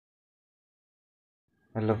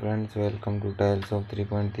Hello friends, welcome to Tiles of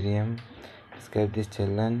 3.3M. Subscribe this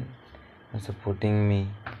channel and supporting me,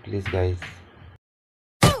 please guys.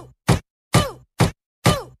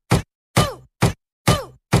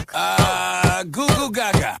 Goo goo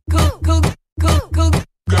gaga. Goo goo goo goo.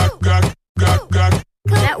 Gag gag gag gag.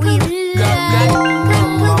 That we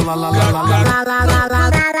love. La la la la la la.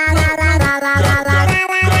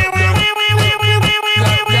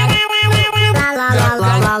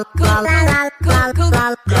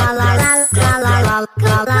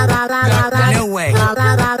 No way. No.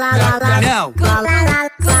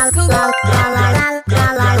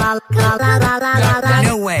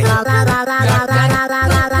 No way.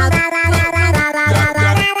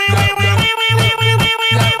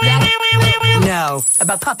 No.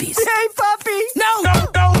 About puppies. Hey, puppy. No. No.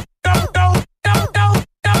 No. No. No. No. No.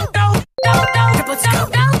 No. No. No. Let's go.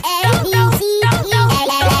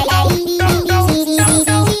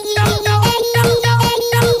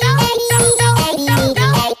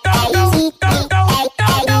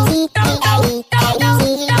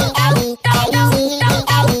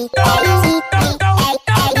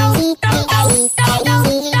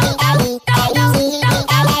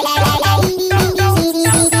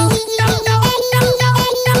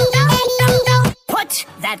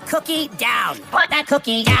 That cookie down. Put that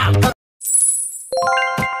cookie down.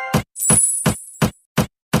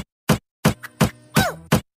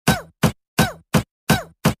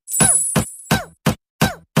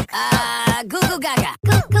 Goo goo gaga.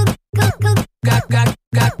 Goo goo goo goo. Gag gag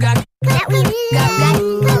gag gag. That we gag gag.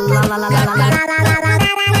 La la la la la la.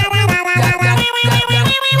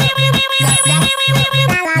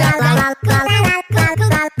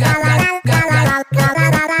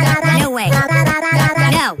 No way.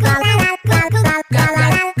 No.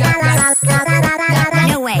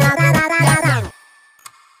 No way.